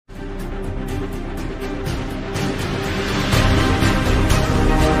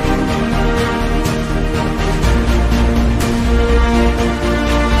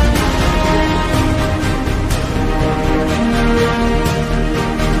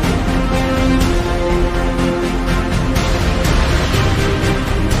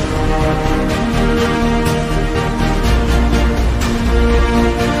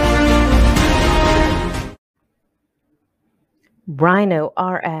Rhino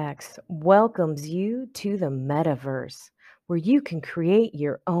RX welcomes you to the metaverse, where you can create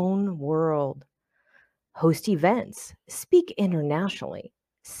your own world, host events, speak internationally,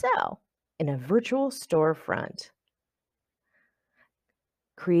 sell in a virtual storefront.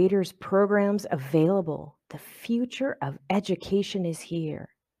 Creators programs available. The future of education is here.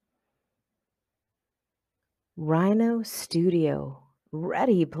 Rhino Studio,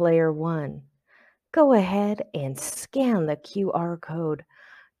 Ready Player One. Go ahead and scan the QR code.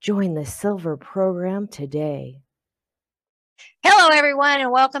 Join the Silver program today. Hello, everyone, and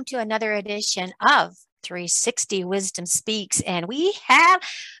welcome to another edition of 360 Wisdom Speaks. And we have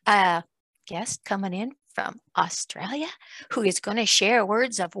a guest coming in from Australia who is going to share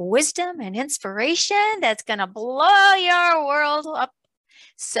words of wisdom and inspiration that's going to blow your world up.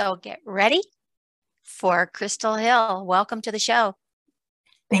 So get ready for Crystal Hill. Welcome to the show.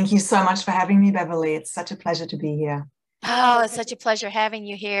 Thank you so much for having me, Beverly. It's such a pleasure to be here. Oh, it's such a pleasure having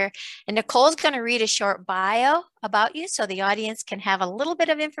you here. And Nicole's going to read a short bio about you so the audience can have a little bit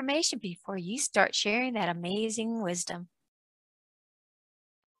of information before you start sharing that amazing wisdom.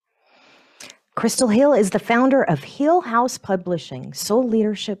 Crystal Hill is the founder of Hill House Publishing, soul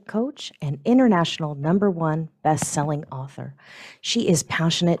leadership coach, and international #1 best-selling author. She is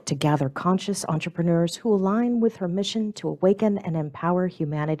passionate to gather conscious entrepreneurs who align with her mission to awaken and empower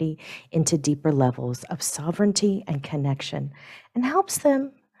humanity into deeper levels of sovereignty and connection, and helps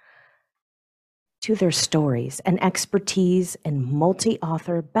them to their stories and expertise in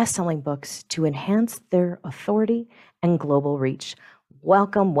multi-author best-selling books to enhance their authority and global reach.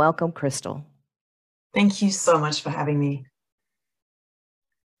 Welcome, welcome, Crystal. Thank you so much for having me.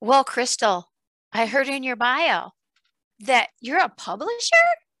 Well, Crystal, I heard in your bio that you're a publisher?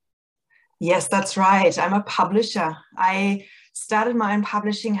 Yes, that's right. I'm a publisher. I started my own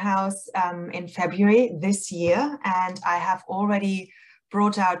publishing house in February this year, and I have already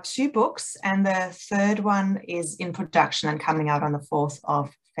brought out 2 books, and the third one is in production and coming out on the 4th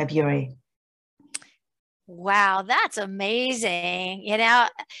of February. Wow, that's amazing. You know,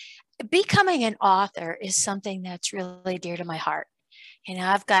 becoming an author is something that's really dear to my heart. You know,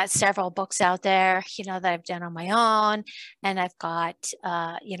 I've got several books out there, you know, that I've done on my own, and I've got,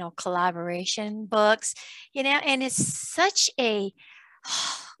 you know, collaboration books, you know, and it's such a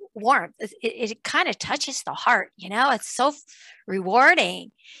warmth. It kind of touches the heart, you know, it's so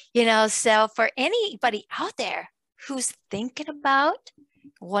rewarding, you know, so for anybody out there who's thinking about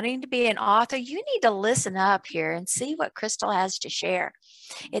wanting to be an author, you need to listen up here and see what Crystal has to share.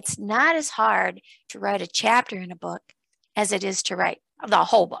 It's not as hard to write a chapter in a book as it is to write the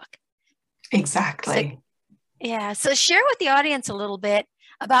whole book. Exactly. So share with the audience a little bit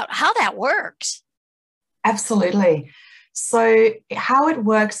about how that works. Absolutely. So how it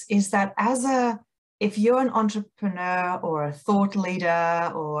works is that if you're an entrepreneur or a thought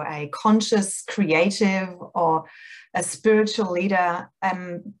leader or a conscious creative or a spiritual leader,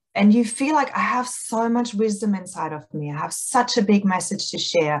 and you feel like I have so much wisdom inside of me, I have such a big message to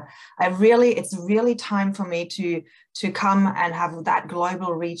share. It's really time for me to come and have that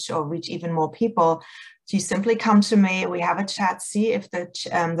global reach or reach even more people. You simply come to me, we have a chat, see if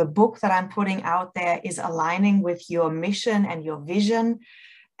the book that I'm putting out there is aligning with your mission and your vision,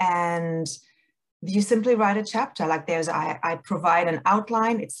 and you simply write a chapter. Like I provide an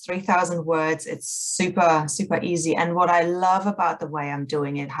outline. It's 3,000 words. It's super, super easy. And what I love about the way I'm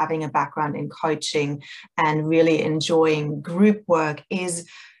doing it, having a background in coaching and really enjoying group work, is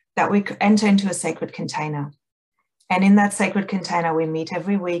that we enter into a sacred container. And in that sacred container, we meet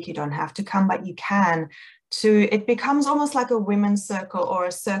every week. You don't have to come, but you can. It becomes almost like a women's circle or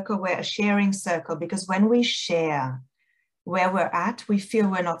a sharing circle, because when we share where we're at, we feel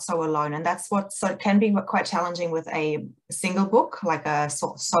we're not so alone. And that's it can be quite challenging with a single book, like a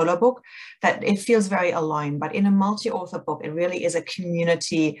solo book, that it feels very alone. But in a multi-author book, it really is a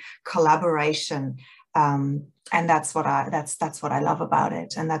community collaboration. And that's what I love about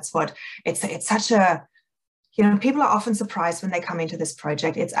it. And that's what it's such a, you know, people are often surprised when they come into this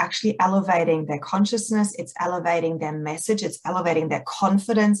project. It's actually elevating their consciousness. It's elevating their message. It's elevating their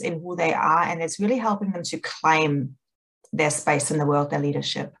confidence in who they are. And it's really helping them to claim their space in the world, their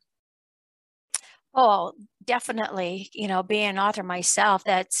leadership. Oh, definitely. You know, being an author myself,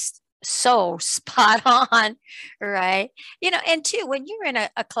 that's so spot on, right? You know, and too, when you're in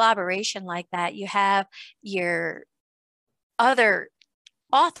a collaboration like that, you have your other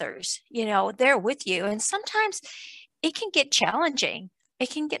authors, you know, they're with you. And sometimes it can get challenging.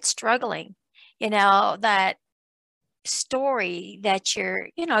 It can get struggling, you know, that story that you're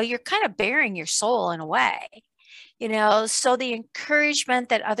kind of bearing your soul in a way. so the encouragement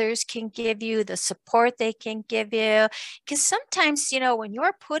that others can give you, the support they can give you, because sometimes, when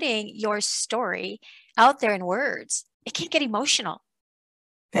you're putting your story out there in words, it can get emotional.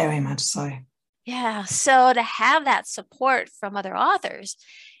 Very much so. Yeah. So to have that support from other authors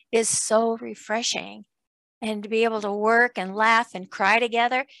is so refreshing, and to be able to work and laugh and cry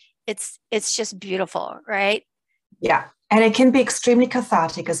together, it's just beautiful, right? Yeah. And it can be extremely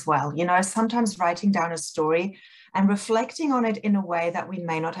cathartic as well. Sometimes writing down a story and reflecting on it in a way that we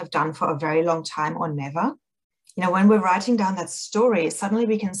may not have done for a very long time or never. When we're writing down that story, suddenly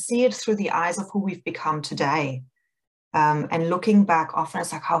we can see it through the eyes of who we've become today. And looking back, often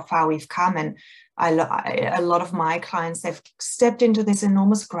it's like how far we've come. And a lot of my clients, they've stepped into this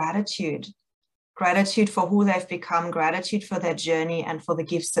enormous gratitude for who they've become, gratitude for their journey, and for the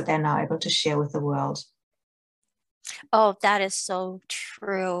gifts that they're now able to share with the world. Oh, that is so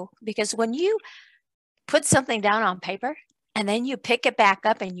true. Because when you put something down on paper and then you pick it back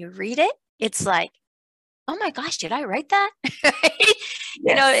up and you read it, it's like, oh my gosh, did I write that?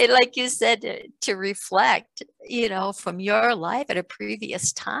 Yes. Like you said, to reflect, from your life at a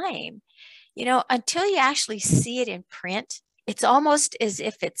previous time, until you actually see it in print, it's almost as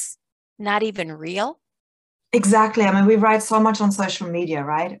if it's not even real. Exactly. I mean, we write so much on social media,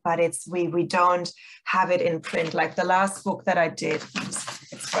 right? But we don't have it in print. Like the last book that I did,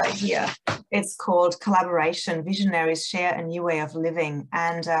 it's right here. It's called Collaboration: Visionaries Share a New Way of Living.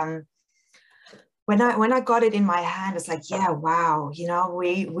 And when I got it in my hand, it's like, yeah, wow,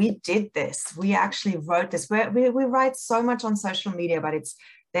 we did this. We actually wrote this. We write so much on social media, but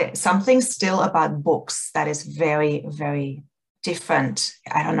there's something still about books that is very, very different.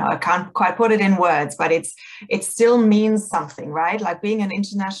 I don't know, I can't quite put it in words, but it still means something, right? Like being an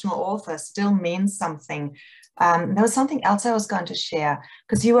international author still means something. There was something else I was going to share,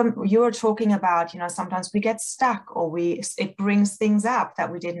 because you were talking about, sometimes we get stuck, or it brings things up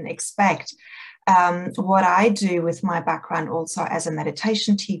that we didn't expect. What I do with my background also as a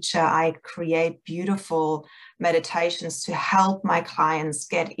meditation teacher, I create beautiful meditations to help my clients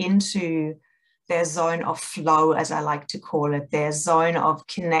get into their zone of flow, as I like to call it, their zone of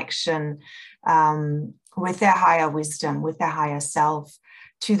connection with their higher wisdom, with their higher self,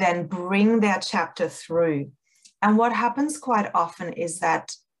 to then bring their chapter through. And what happens quite often is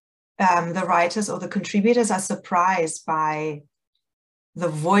that the writers or the contributors are surprised by the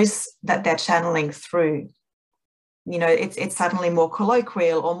voice that they're channeling through. It's suddenly more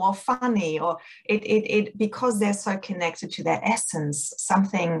colloquial or more funny, or it because they're so connected to their essence,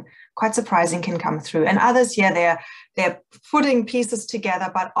 something quite surprising can come through. And others, yeah, they're putting pieces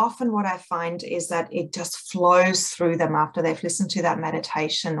together, but often what I find is that it just flows through them after they've listened to that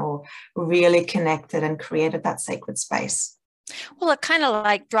meditation or really connected and created that sacred space. Well, it kind of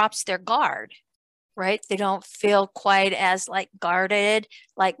like drops their guard, right? They don't feel quite as like guarded,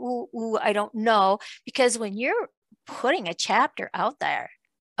 like, ooh, I don't know. Because when you're putting a chapter out there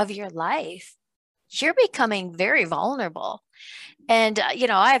of your life, you're becoming very vulnerable. And,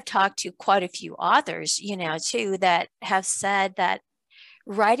 I've talked to quite a few authors, too, that have said that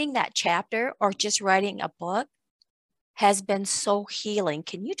writing that chapter or just writing a book has been so healing.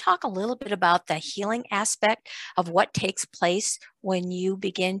 Can you talk a little bit about the healing aspect of what takes place when you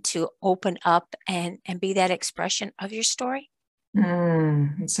begin to open up and be that expression of your story?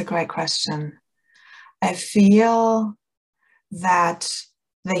 It's a great question. I feel that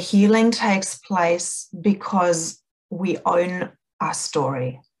the healing takes place because we own our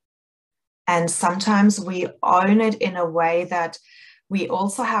story. And sometimes we own it in a way that we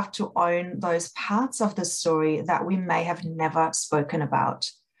also have to own those parts of the story that we may have never spoken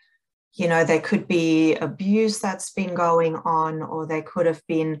about. There could be abuse that's been going on, or there could have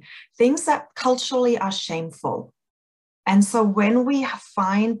been things that culturally are shameful. And so when we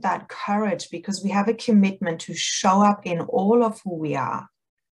find that courage, because we have a commitment to show up in all of who we are,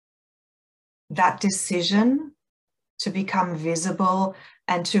 that decision to become visible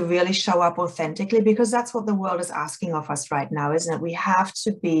and to really show up authentically, because that's what the world is asking of us right now, isn't it? We have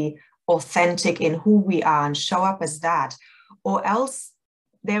to be authentic in who we are and show up as that, or else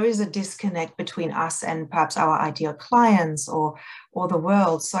there is a disconnect between us and perhaps our ideal clients or the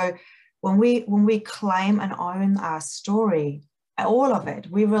world. So when we claim and own our story, all of it,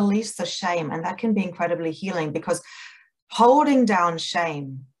 we release the shame, and that can be incredibly healing, because holding down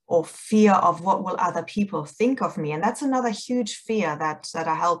shame or fear of what will other people think of me, and that's another huge fear that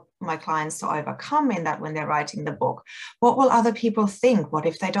I help my clients to overcome in that when they're writing the book. What will other people think? What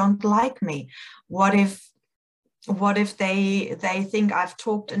if they don't like me? What if they think I've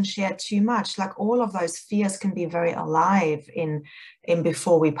talked and shared too much? Like, all of those fears can be very alive in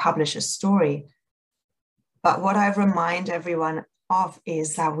before we publish a story. But what I remind everyone of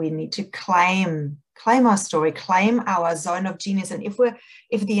is that we need to claim our story, claim our zone of genius. And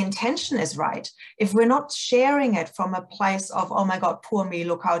if the intention is right, if we're not sharing it from a place of, oh my God, poor me,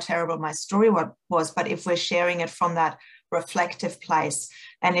 look how terrible my story was, but if we're sharing it from that reflective place,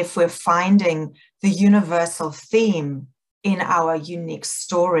 and if we're finding the universal theme in our unique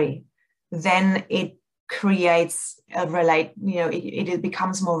story, then it creates it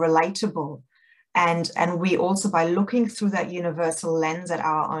becomes more relatable. And we also, by looking through that universal lens at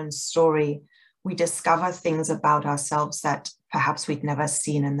our own story, we discover things about ourselves that perhaps we'd never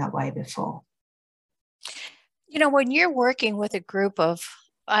seen in that way before. You know, when you're working with a group of,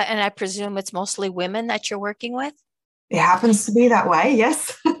 and I presume it's mostly women that you're working with? It happens to be that way,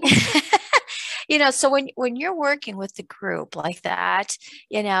 yes. You know, so when you're working with the group like that,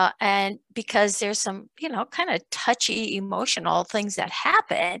 you know, and because there's some, you know, kind of touchy emotional things that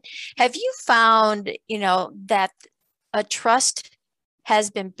happen, have you found, you know, that a trust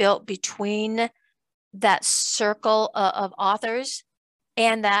has been built between that circle of authors,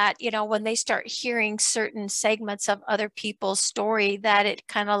 and that, you know, when they start hearing certain segments of other people's story, that it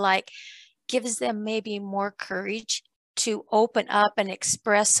kind of like gives them maybe more courage to open up and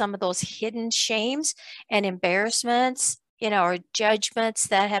express some of those hidden shames and embarrassments, you know, or judgments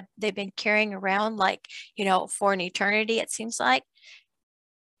that they've been carrying around, like, you know, for an eternity, it seems like?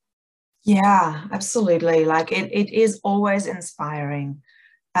 Yeah, absolutely. Like it is always inspiring.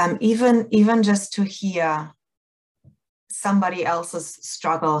 Even just to hear somebody else's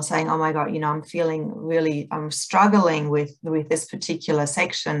struggle, saying, oh my God, you know, I'm struggling with this particular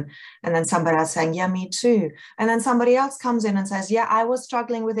section. And then somebody else saying, yeah, me too. And then somebody else comes in and says, yeah, I was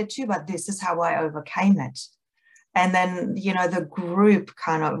struggling with it too, but this is how I overcame it. And then, you know, the group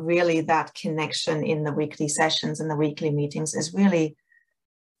kind of really, that connection in the weekly sessions and the weekly meetings is really,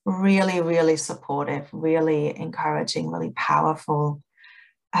 really, really supportive, really encouraging, really powerful.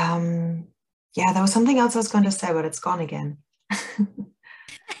 Yeah, there was something else I was going to say, but it's gone again.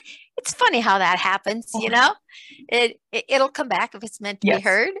 It's funny how that happens, you know. It'll come back if it's meant to be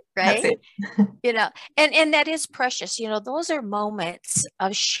heard, right? That's it. You know, and that is precious. You know, those are moments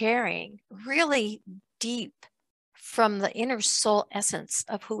of sharing really deep from the inner soul essence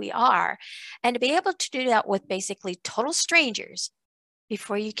of who we are, and to be able to do that with basically total strangers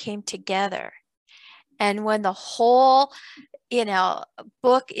before you came together, and when the whole, you know,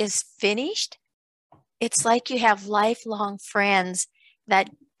 book is finished, it's like you have lifelong friends that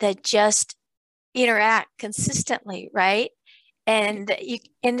just interact consistently, right? And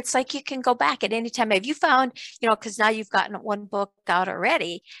it's like you can go back at any time. Have you found, you know, because now you've gotten one book out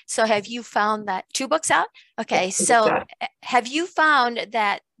already, so have you found that 2 books out? Okay, so have you found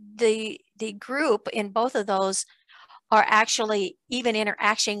that the group in both of those are actually even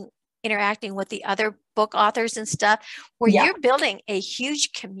interacting with the other book authors and stuff, where you're building a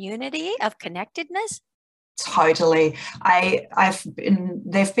huge community of connectedness? Totally.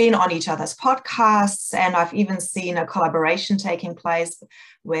 They've been on each other's podcasts, and I've even seen a collaboration taking place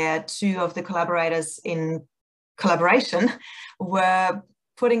where 2 of the collaborators in collaboration were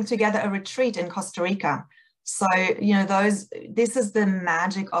putting together a retreat in Costa Rica. So, you know, this is the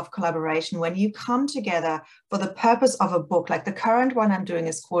magic of collaboration, when you come together for the purpose of a book. Like the current one I'm doing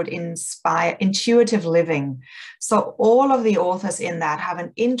is called Intuitive Living. So all of the authors in that have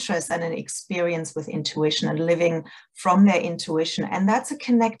an interest and an experience with intuition and living from their intuition. And that's a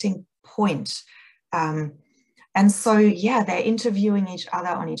connecting point. And so, yeah, they're interviewing each other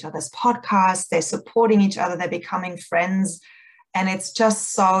on each other's podcasts. They're supporting each other. They're becoming friends. And it's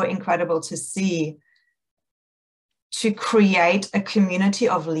just so incredible to see, to create a community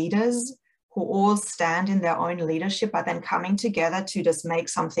of leaders who all stand in their own leadership, but then coming together to just make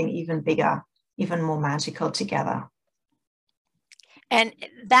something even bigger, even more magical together. And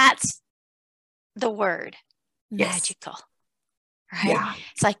that's the word, magical, right? Yeah.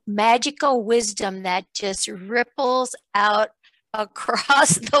 It's like magical wisdom that just ripples out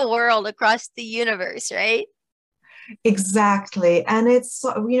across the world, across the universe, right? Exactly. And it's,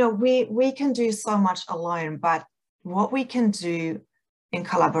 you know, we can do so much alone, but what we can do in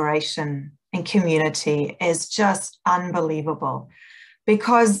collaboration, in community, is just unbelievable,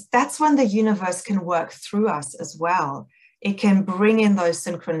 because that's when the universe can work through us as well. It can bring in those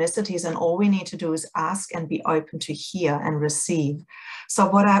synchronicities, and all we need to do is ask and be open to hear and receive. So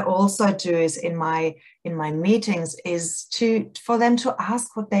what I also do is in my meetings is for them to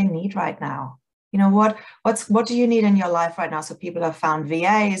ask what they need right now. You know, what do you need in your life right now? So people have found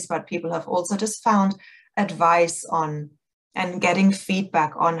VAs, but people have also just found advice on and getting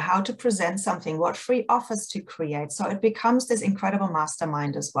feedback on how to present something, what free offers to create. So it becomes this incredible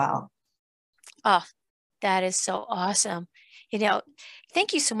mastermind as well. Oh, That is so awesome. You know,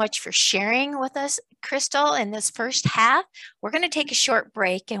 thank you so much for sharing with us, Crystal, in this first half. We're going to take a short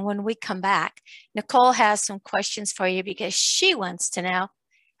break. And when we come back, Nicole has some questions for you because she wants to know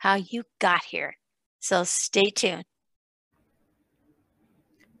how you got here. So stay tuned.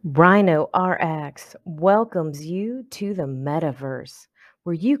 Rhino RX welcomes you to the metaverse,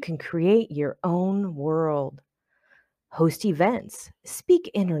 where you can create your own world, host events, speak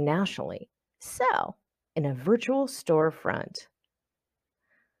internationally, sell in a virtual storefront.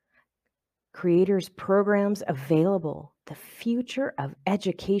 Creators programs available. The future of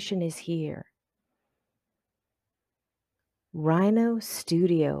education is here. Rhino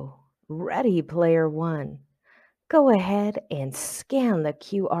Studio, Ready Player One. Go ahead and scan the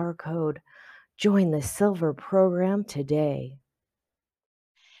QR code. Join the Silver program today.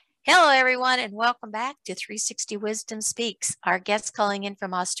 Hello, everyone, and welcome back to 360 Wisdom Speaks. Our guest calling in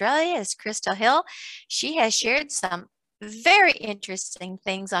from Australia is Crystal Hill. She has shared some very interesting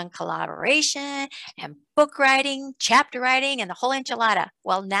things on collaboration and book writing, chapter writing, and the whole enchilada.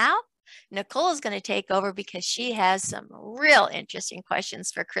 Well, now Nicole is going to take over because she has some real interesting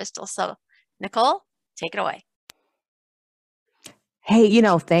questions for Crystal. So, Nicole, take it away. Hey,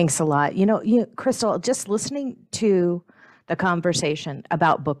 thanks a lot. Crystal, just listening to the conversation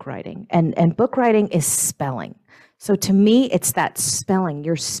about book writing, and book writing is spelling. So to me, it's that spelling.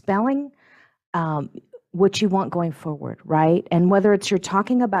 You're spelling what you want going forward, right? And whether it's you're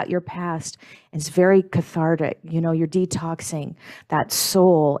talking about your past, it's very cathartic. You're detoxing that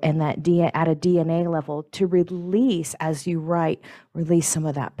soul and that at a DNA level to release, as you write, release some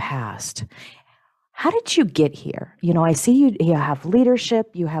of that past. How did you get here? I see you have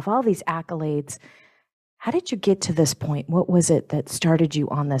leadership, you have all these accolades. How did you get to this point? What was it that started you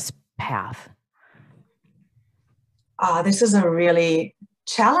on this path? This is a really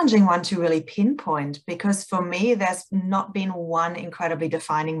challenging one to really pinpoint, because for me, there's not been one incredibly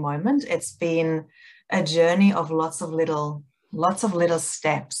defining moment. It's been a journey of lots of little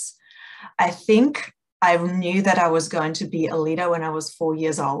steps. I think I knew that I was going to be a leader when I was 4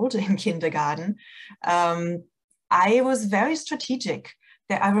 years old in kindergarten. I was very strategic.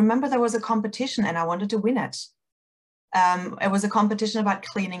 I remember there was a competition and I wanted to win it. It was a competition about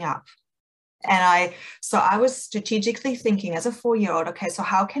cleaning up. And so I was strategically thinking as a 4-year-old, okay, so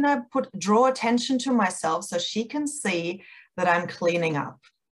how can I draw attention to myself so she can see that I'm cleaning up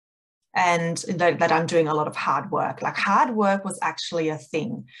and that I'm doing a lot of hard work. Like, hard work was actually a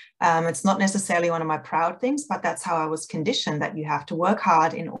thing. It's not necessarily one of my proud things, but that's how I was conditioned, that you have to work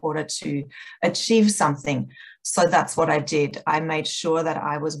hard in order to achieve something. So that's what I did. I made sure that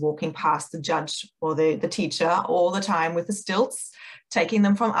I was walking past the judge or the teacher all the time with the stilts, taking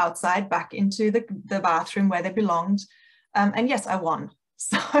them from outside back into the bathroom where they belonged. And yes, I won.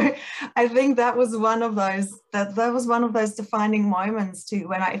 So I think that was one of those that was one of those defining moments too.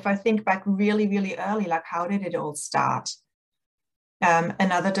 If I think back really, really early, like, how did it all start?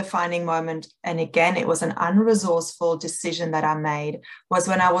 Another defining moment, and again, it was an unresourceful decision that I made, was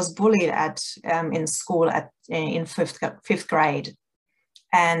when I was bullied in school in fifth grade.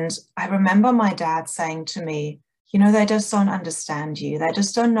 And I remember my dad saying to me, they just don't understand you. They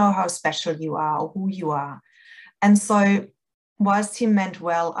just don't know how special you are or who you are. And so whilst he meant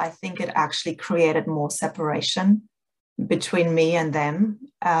well, I think it actually created more separation between me and them.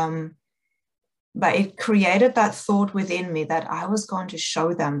 But it created that thought within me that I was going to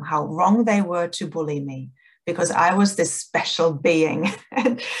show them how wrong they were to bully me, because I was this special being.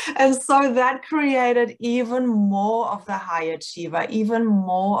 and so that created even more of the high achiever, even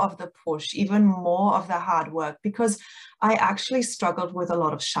more of the push, even more of the hard work, because I actually struggled with a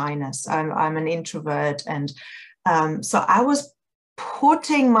lot of shyness. I'm an introvert. And so I was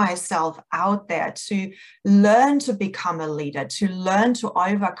putting myself out there to learn to become a leader, to learn to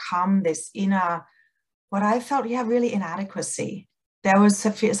overcome this inner, what I felt, really inadequacy. There was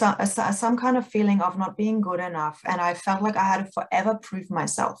some kind of feeling of not being good enough, and I felt like I had to forever prove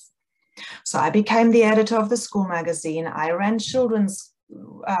myself. So I became the editor of the school magazine. I ran children's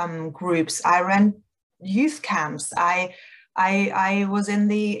groups. I ran youth camps. I was in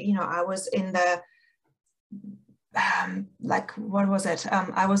the, I was in the, what was it?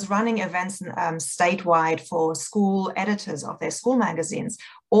 I was running events statewide for school editors of their school magazines,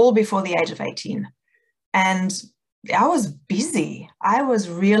 all before the age of 18. And I was busy. I was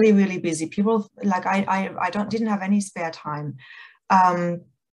really, really busy. People, like, I didn't have any spare time. And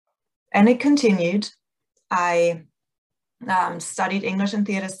it continued. I studied English and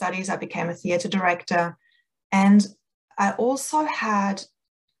theatre studies. I became a theatre director. And I also had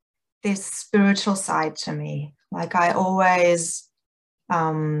this spiritual side to me. Like, I always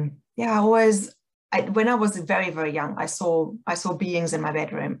when I was very, very young, I saw beings in my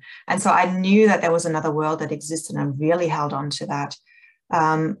bedroom. And so I knew that there was another world that existed, and I really held on to that.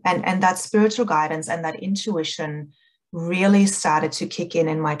 And that spiritual guidance and that intuition really started to kick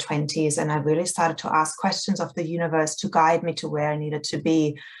in my 20s. And I really started to ask questions of the universe to guide me to where I needed to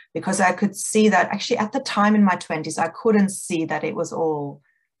be, because I could see that actually at the time in my 20s, I couldn't see that it was all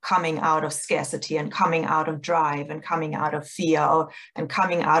coming out of scarcity and coming out of drive and coming out of fear and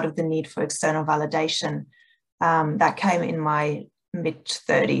coming out of the need for external validation. That came in my mid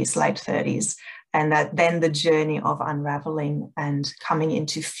 30s, late 30s. And that then the journey of unraveling and coming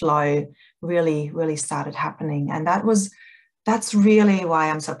into flow really, really started happening. And that's really why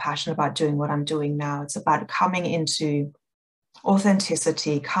I'm so passionate about doing what I'm doing now. It's about coming into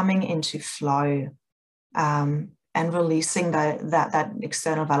authenticity, coming into flow, and releasing that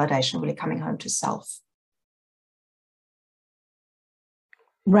external validation, really coming home to self.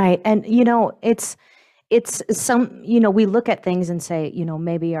 Right. And, it's some, we look at things and say,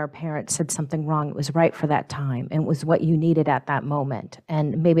 maybe our parents said something wrong. It was right for that time. And it was what you needed at that moment.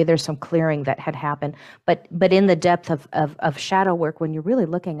 And maybe there's some clearing that had happened. But in the depth of shadow work, when you're really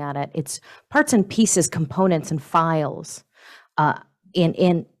looking at it, it's parts and pieces, components and files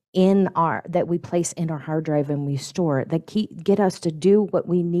in our that we place in our hard drive and we store that get us to do what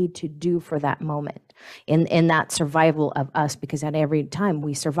we need to do for that moment in that survival of us, because at every time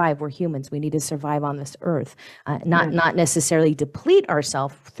we survive, we're humans, we need to survive on this earth, not necessarily deplete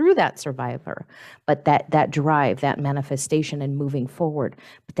ourselves through that survivor, but that drive, that manifestation and moving forward.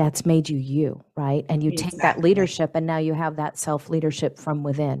 But that's made you, right? And you take that leadership, and now you have that self-leadership from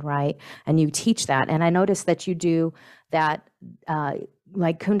within, right? And you teach that. And I noticed that you do that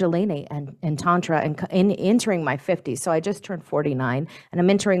like Kundalini and Tantra, and in entering my 50s. So I just turned 49, and I'm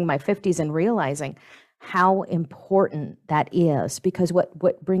entering my 50s and realizing how important that is, because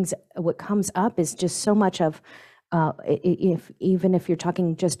what comes up is just so much of, even if you're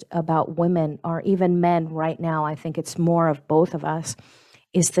talking just about women or even men right now, I think it's more of both of us,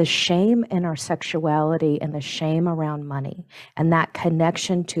 is the shame in our sexuality and the shame around money, and that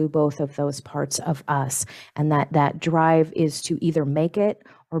connection to both of those parts of us. And that drive is to either make it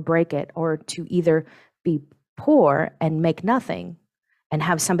or break it, or to either be poor and make nothing and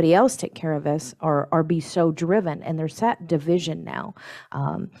have somebody else take care of us, or be so driven. And there's that division now.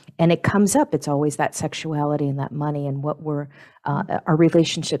 And it comes up, it's always that sexuality and that money and what we're, our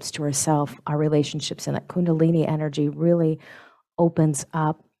relationships to ourselves, our relationships, and that Kundalini energy really opens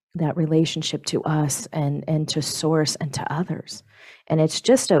up that relationship to us and to source and to others. And it's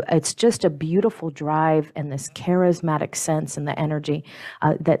just a beautiful drive and this charismatic sense and the energy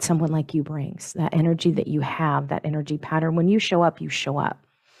that someone like you brings, that energy that you have, that energy pattern. When you show up, you show up.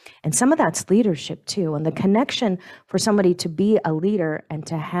 And some of that's leadership too. And the connection for somebody to be a leader and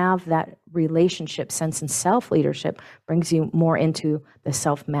to have that relationship sense and self-leadership brings you more into the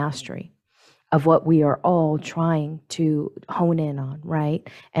self-mastery of what we are all trying to hone in on, right?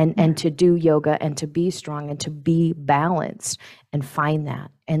 And to do yoga and to be strong and to be balanced and find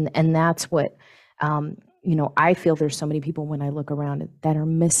that. And that's what, I feel there's so many people when I look around that are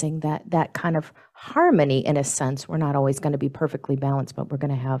missing that kind of harmony in a sense. We're not always going to be perfectly balanced, but we're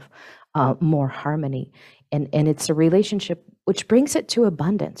going to have more harmony. And it's a relationship which brings it to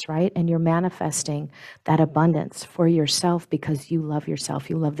abundance, right? And you're manifesting that abundance for yourself because you love yourself.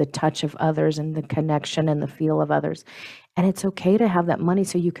 You love the touch of others and the connection and the feel of others. And it's okay to have that money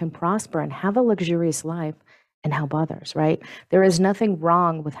so you can prosper and have a luxurious life and help others, right? There is nothing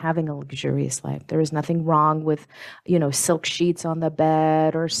wrong with having a luxurious life. There is nothing wrong with, silk sheets on the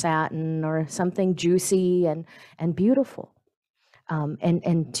bed or satin or something juicy and beautiful.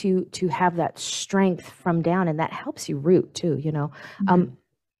 And to have that strength from down, and that helps you root too,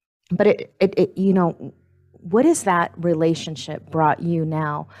 but it what is that relationship brought you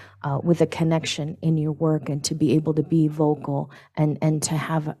now with a connection in your work and to be able to be vocal and to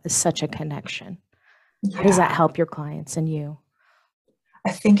have such a connection? Yeah. How does that help your clients and you?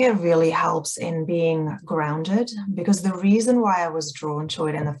 I think it really helps in being grounded, because the reason why I was drawn to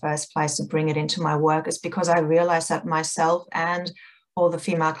it in the first place to bring it into my work is because I realized that myself and all the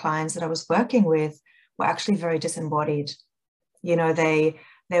female clients that I was working with were actually very disembodied. There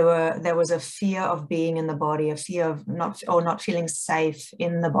was a fear of being in the body, a fear of not feeling safe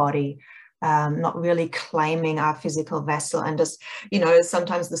in the body. Not really claiming our physical vessel, and just,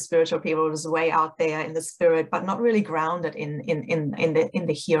 sometimes the spiritual people is way out there in the spirit, but not really grounded in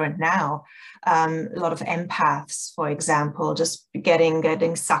the here and now. A lot of empaths, for example, just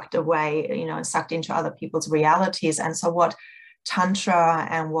getting sucked away, sucked into other people's realities. And so what Tantra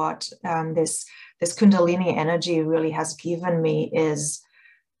and what this Kundalini energy really has given me is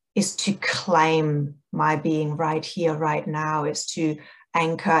is to claim my being right here, right now, is to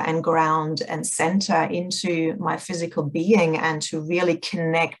anchor and ground and center into my physical being and to really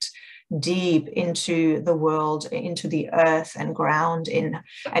connect deep into the world, into the earth and ground in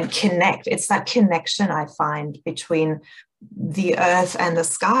and connect. It's that connection I find between the earth and the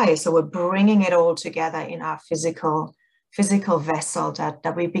sky. So we're bringing it all together in our physical vessel,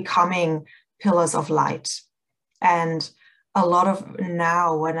 that we're becoming pillars of light. And a lot of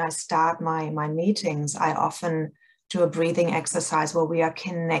now when I start my meetings, I often do a breathing exercise where we are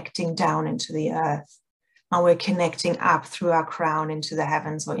connecting down into the earth and we're connecting up through our crown into the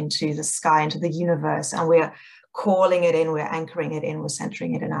heavens or into the sky, into the universe. And we're calling it in, we're anchoring it in, we're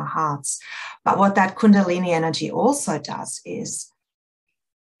centering it in our hearts. But what that Kundalini energy also does is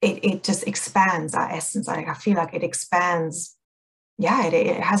it just expands our essence. I feel like it expands. Yeah,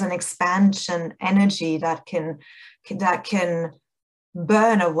 it has an expansion energy that can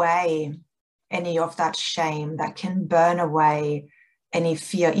burn away any of that shame, that can burn away any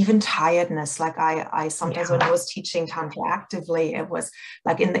fear, even tiredness. Like I sometimes when I was teaching Tantra actively, it was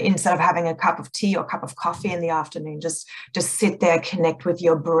like instead of having a cup of tea or a cup of coffee in the afternoon, just sit there, connect with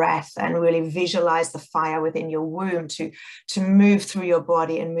your breath and really visualize the fire within your womb to move through your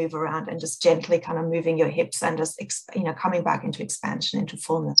body and move around and just gently kind of moving your hips and just, coming back into expansion, into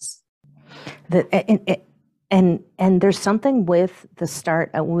fullness. And there's something with the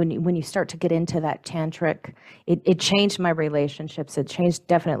start when you start to get into that tantric, it changed my relationships.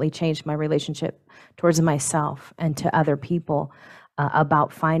 Definitely changed my relationship towards myself and to other people,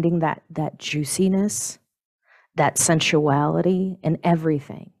 about finding that juiciness, that sensuality in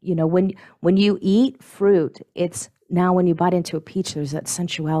everything. When you eat fruit, it's now when you bite into a peach, there's that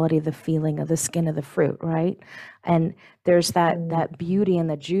sensuality, the feeling of the skin of the fruit, right? And there's that beauty and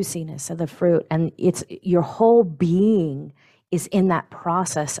the juiciness of the fruit. And it's your whole being is in that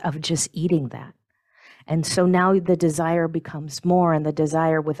process of just eating that. And so now the desire becomes more, and the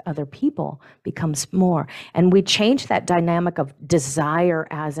desire with other people becomes more. And we change that dynamic of desire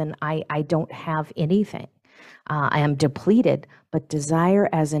as in I don't have anything. I am depleted, but desire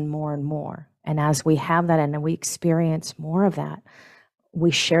as in more and more. And as we have that and we experience more of that, we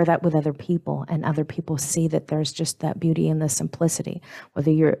share that with other people, and other people see that there's just that beauty in the simplicity,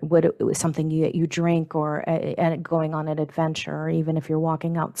 whether it was something you drink or going on an adventure, or even if you're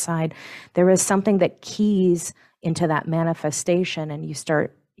walking outside, there is something that keys into that manifestation. And you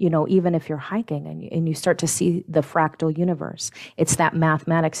start, even if you're hiking and you start to see the fractal universe, it's that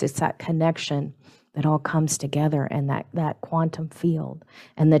mathematics, it's that connection that all comes together, and that quantum field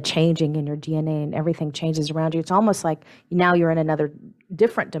and the changing in your DNA and everything changes around you. It's almost like now you're in another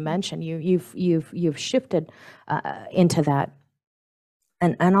different dimension. You've shifted into that.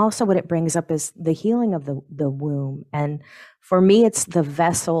 And also what it brings up is the healing of the womb. And for me, it's the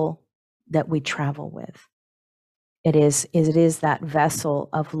vessel that we travel with. It is that vessel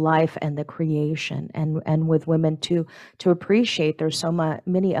of life and the creation. And with women to appreciate, there's so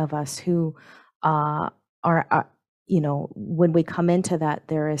many of us who are when we come into that,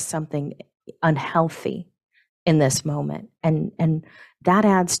 there is something unhealthy in this moment, and that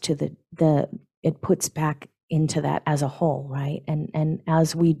adds to it puts back into that as a whole, right? And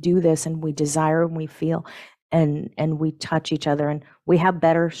as we do this and we desire and we feel and we touch each other, and we have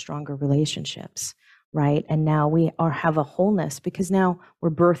better, stronger relationships, right? And now we have a wholeness, because now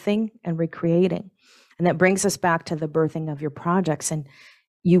we're birthing and recreating. And that brings us back to the birthing of your projects. And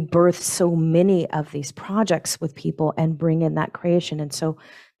you birth so many of these projects with people and bring in that creation. And so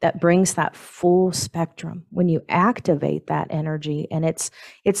that brings that full spectrum when you activate that energy. And it's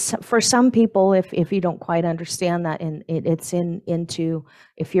for some people, if you don't quite understand that, and it's into,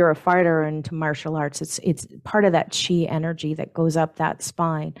 if you're a fighter into martial arts, it's part of that chi energy that goes up that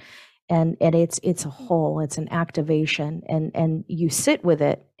spine. And it's a whole, it's an activation, and you sit with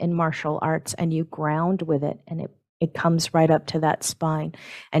it in martial arts and you ground with it, and it comes right up to that spine,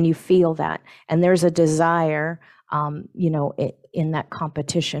 and you feel that. And there's a desire, in that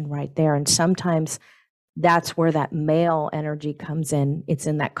competition right there. And sometimes that's where that male energy comes in. It's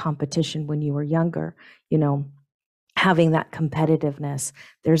in that competition when you were younger, having that competitiveness.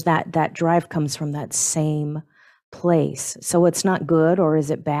 There's that drive comes from that same place. So it's not good or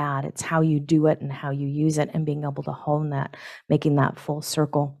is it bad? It's how you do it and how you use it, and being able to hone that, making that full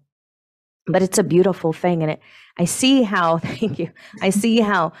circle. But it's a beautiful thing. And I see how, thank you. I see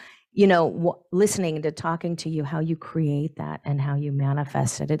how, listening to, talking to you, how you create that and how you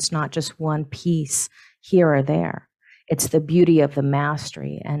manifest it. It's not just one piece here or there. It's the beauty of the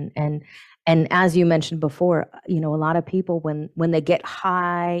mastery. And as you mentioned before, a lot of people, when they get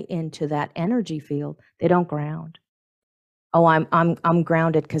high into that energy field, they don't ground. Oh, I'm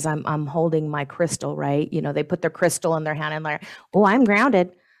grounded because I'm holding my crystal, right? You know, they put their crystal in their hand and they're, oh, I'm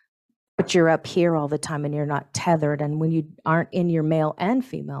grounded, but you're up here all the time and you're not tethered. And when you aren't in your male and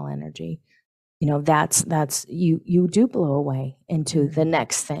female energy, you know, that's you do blow away into the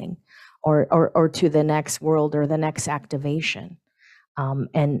next thing, or to the next world or the next activation.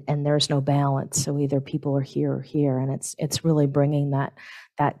 And there's no balance. So either people are here or here, and it's really bringing that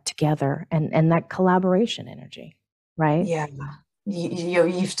together and that collaboration energy, right? Yeah.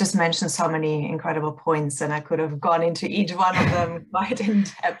 You've just mentioned so many incredible points, and I could have gone into each one of them quite in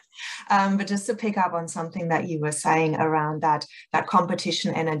depth. But just to pick up on something that you were saying around that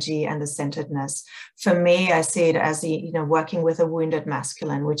competition energy and the centeredness, for me, I see it as working with a wounded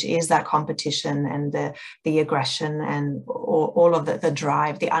masculine, which is that competition and the aggression and all of the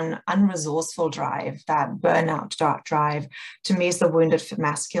drive, the unresourceful drive, that burnout drive. To me, is the wounded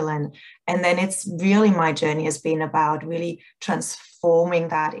masculine. And then it's really, my journey has been about really transforming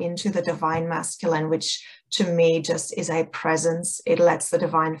that into the divine masculine, which to me just is a presence. It lets the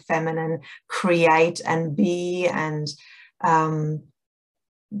divine feminine create and be and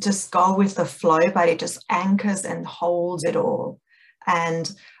just go with the flow, but it just anchors and holds it all. And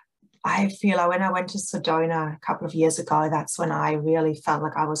I feel like when I went to Sedona a couple of years ago, that's when I really felt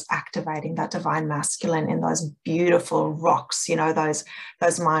like I was activating that divine masculine in those beautiful rocks,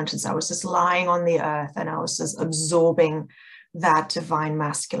 those mountains. I was just lying on the earth and I was just absorbing that divine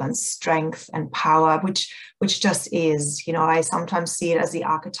masculine strength and power, which just is, I sometimes see it as the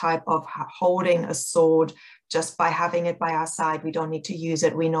archetype of holding a sword. Just by having it by our side, we don't need to use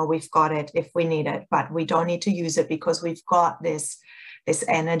it. We know we've got it if we need it, but we don't need to use it because we've got this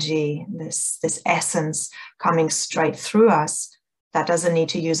energy, this essence coming straight through us that doesn't need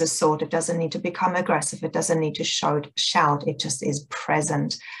to use a sword. It doesn't need to become aggressive. It doesn't need to shout. It just is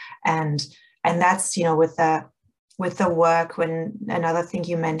present. And that's, with the work, when another thing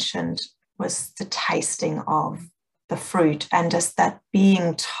you mentioned was the tasting of the fruit and just that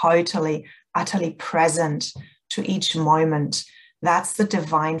being totally, utterly present to each moment. That's the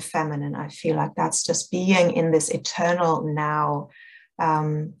divine feminine. I feel like that's just being in this eternal now,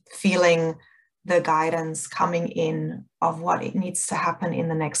 feeling the guidance coming in of what it needs to happen in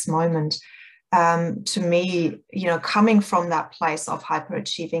the next moment. To me, coming from that place of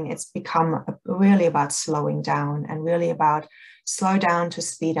hyperachieving, it's become really about slowing down and really about slow down to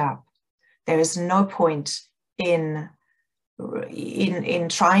speed up. There is no point in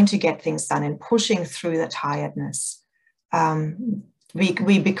trying to get things done and pushing through the tiredness.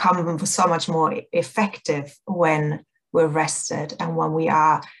 We become so much more effective when we're rested and when we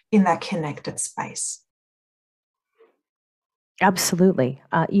are in that connected space. Absolutely.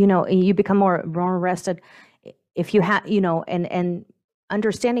 You become more rested if you have, and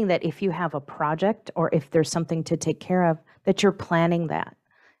understanding that if you have a project or if there's something to take care of, that you're planning that.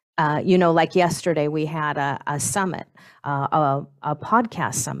 Like yesterday we had a summit, a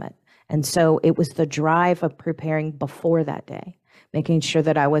podcast summit. And so it was the drive of preparing before that day, making sure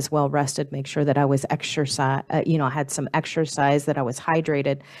that I was well rested, make sure that I was exercise, had some exercise, that I was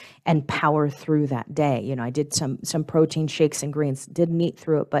hydrated, and power through that day. I did some protein shakes and greens, didn't eat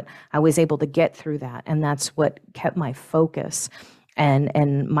through it, but I was able to get through that. And that's what kept my focus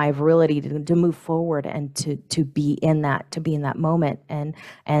and my virility to move forward and to be in that moment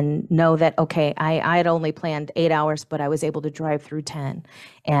and know that, okay, I had only planned 8 hours, but I was able to drive through 10.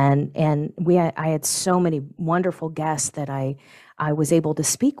 And I had so many wonderful guests that I was able to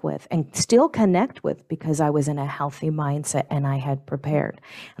speak with and still connect with because I was in a healthy mindset and I had prepared.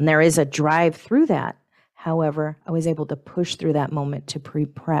 And there is a drive through that. However, I was able to push through that moment to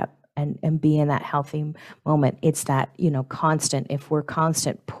pre-prep and be in that healthy moment. It's that, constant, if we're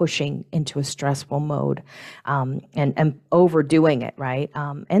constant pushing into a stressful mode, and overdoing it, right?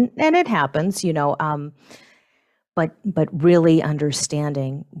 And it happens, but really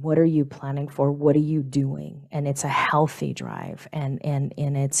understanding, what are you planning for? What are you doing? And it's a healthy drive and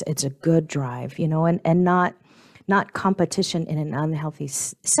it's a good drive, and not competition in an unhealthy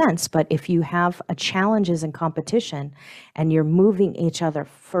sense, but if you have challenges in competition and you're moving each other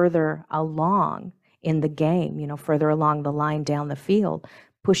further along in the game, further along the line down the field,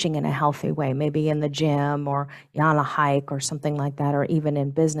 pushing in a healthy way, maybe in the gym or on a hike or something like that, or even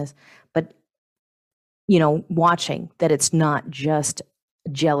in business, but watching that it's not just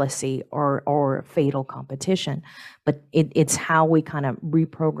jealousy or fatal competition, but it's how we kind of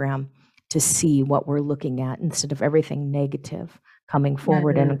reprogram to see what we're looking at instead of everything negative coming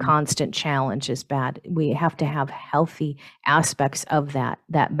forward. And a constant challenge is bad. We have to have healthy aspects of that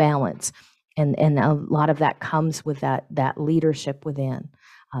balance. And a lot of that comes with that leadership within.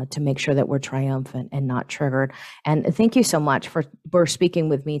 to make sure that we're triumphant and not triggered. And thank you so much for speaking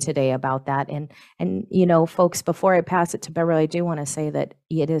with me today about that. And you know, folks, before I pass it to Beverly, I do want to say that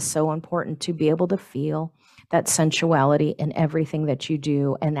it is so important to be able to feel that sensuality in everything that you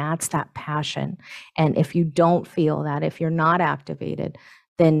do, and that's that passion. And if you don't feel that, if you're not activated,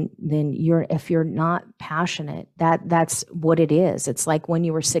 then if you're not passionate, that's what it is. It's like when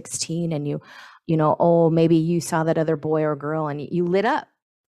you were 16 and you know, oh, maybe you saw that other boy or girl and you lit up.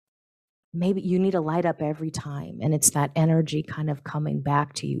 Maybe you need to light up every time, and it's that energy kind of coming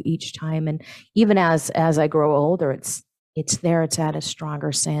back to you each time. And even as I grow older, it's there. It's at a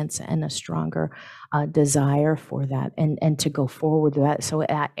stronger sense and a stronger desire for that, and to go forward with that. So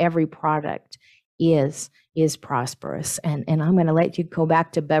every product is prosperous. And I'm going to let you go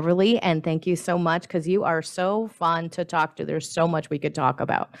back to Beverly, and thank you so much, because you are so fun to talk to. There's so much we could talk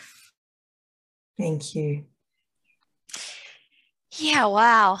about. Thank you. Yeah,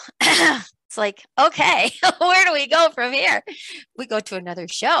 wow. It's like, okay, where do we go from here? We go to another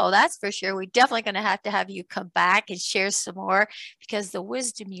show, that's for sure. We're definitely going to have you come back and share some more, because the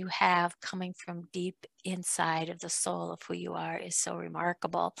wisdom you have coming from deep inside of the soul of who you are is so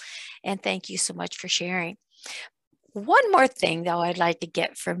remarkable. And thank you so much for sharing. One more thing, though, I'd like to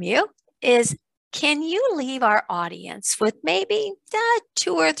get from you is, can you leave our audience with maybe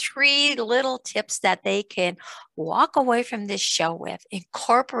 2 or 3 little tips that they can walk away from this show with,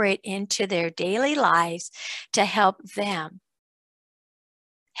 incorporate into their daily lives to help them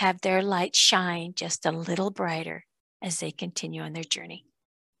have their light shine just a little brighter as they continue on their journey?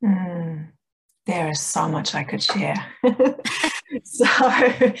 There is so much I could share. So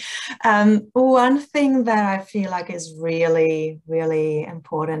one thing that I feel like is really, really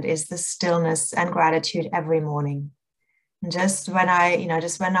important is the stillness and gratitude every morning. Just when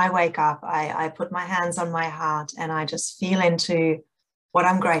I wake up, I put my hands on my heart and I just feel into what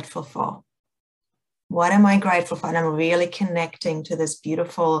I'm grateful for. What am I grateful for? And I'm really connecting to this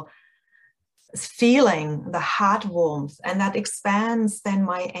beautiful feeling, the heart warmth, and that expands then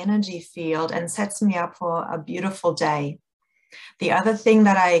my energy field and sets me up for a beautiful day. The other thing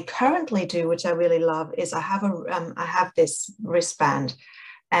that I currently do, which I really love, is I have this wristband,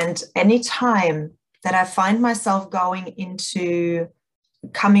 and anytime that I find myself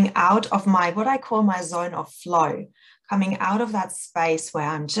coming out of what I call my zone of flow, coming out of that space where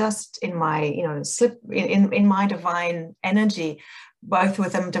I'm just in my, in my divine energy, both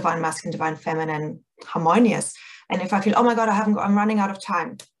with them, divine masculine, divine feminine, harmonious. And if I feel, oh my God, I'm running out of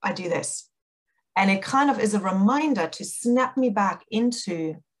time, I do this. And it kind of is a reminder to snap me back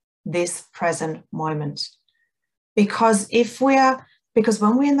into this present moment. Because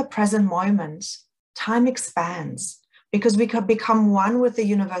when we're in the present moment, time expands, because we can become one with the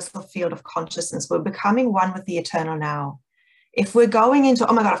universal field of consciousness. We're becoming one with the eternal now. If we're going into,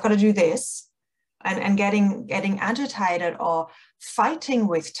 oh my God, I've got to do this, and getting agitated or fighting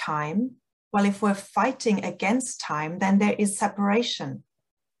with time, well, if we're fighting against time, then there is separation.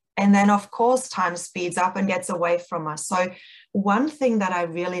 And then, of course, time speeds up and gets away from us. So one thing that I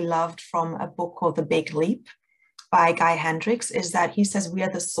really loved from a book called The Big Leap by Guy Hendricks is that he says we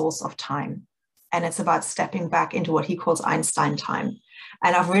are the source of time. And it's about stepping back into what he calls Einstein time.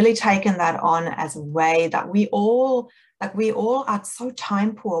 And I've really taken that on as a way that we all are so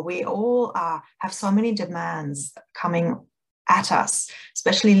time poor. We all have so many demands coming at us,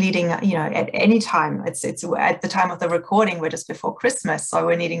 especially leading, at any time. It's at the time of the recording, we're just before Christmas, so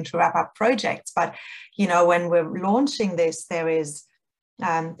we're needing to wrap up projects. But, when we're launching this, there is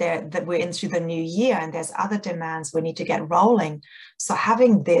that we're into the new year, and there's other demands we need to get rolling. So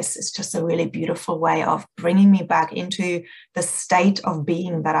having this is just a really beautiful way of bringing me back into the state of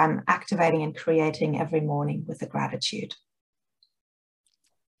being that I'm activating and creating every morning with the gratitude.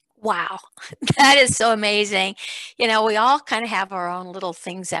 Wow, that is so amazing. We all kind of have our own little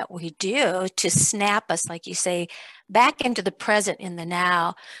things that we do to snap us, like you say, back into the present, in the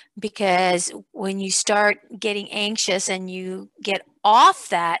now. Because when you start getting anxious and you get off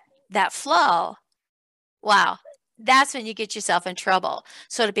that flow, wow, that's when you get yourself in trouble.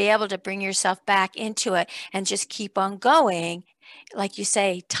 So to be able to bring yourself back into it and just keep on going, like you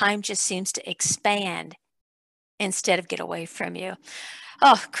say, time just seems to expand instead of get away from you.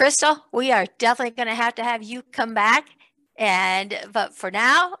 Oh, Crystal, we are definitely going to have you come back. But for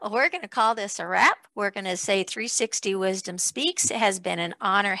now, we're going to call this a wrap. We're going to say 360 Wisdom Speaks. It has been an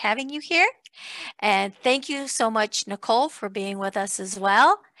honor having you here. And thank you so much, Nicole, for being with us as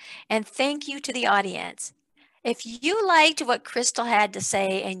well. And thank you to the audience. If you liked what Crystal had to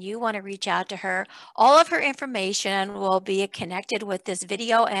say and you want to reach out to her, all of her information will be connected with this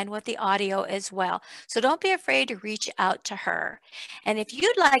video and with the audio as well. So don't be afraid to reach out to her. And if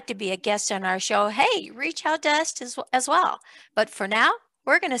you'd like to be a guest on our show, hey, reach out to us as well. But for now,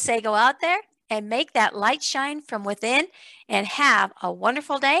 we're going to say go out there and make that light shine from within and have a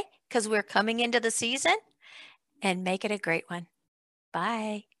wonderful day because we're coming into the season, and make it a great one.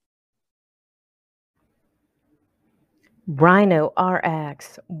 Bye. Rhino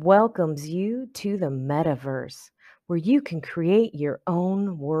RX welcomes you to the metaverse, where you can create your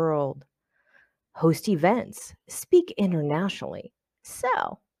own world, host events, speak internationally,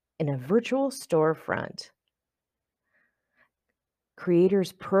 sell in a virtual storefront.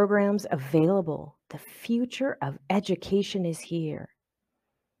 Creators programs available. The future of education is here.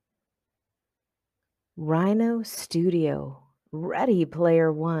 Rhino Studio, Ready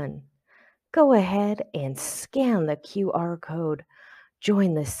Player One. Go ahead and scan the QR code.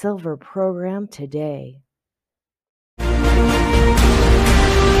 Join the Silver program today.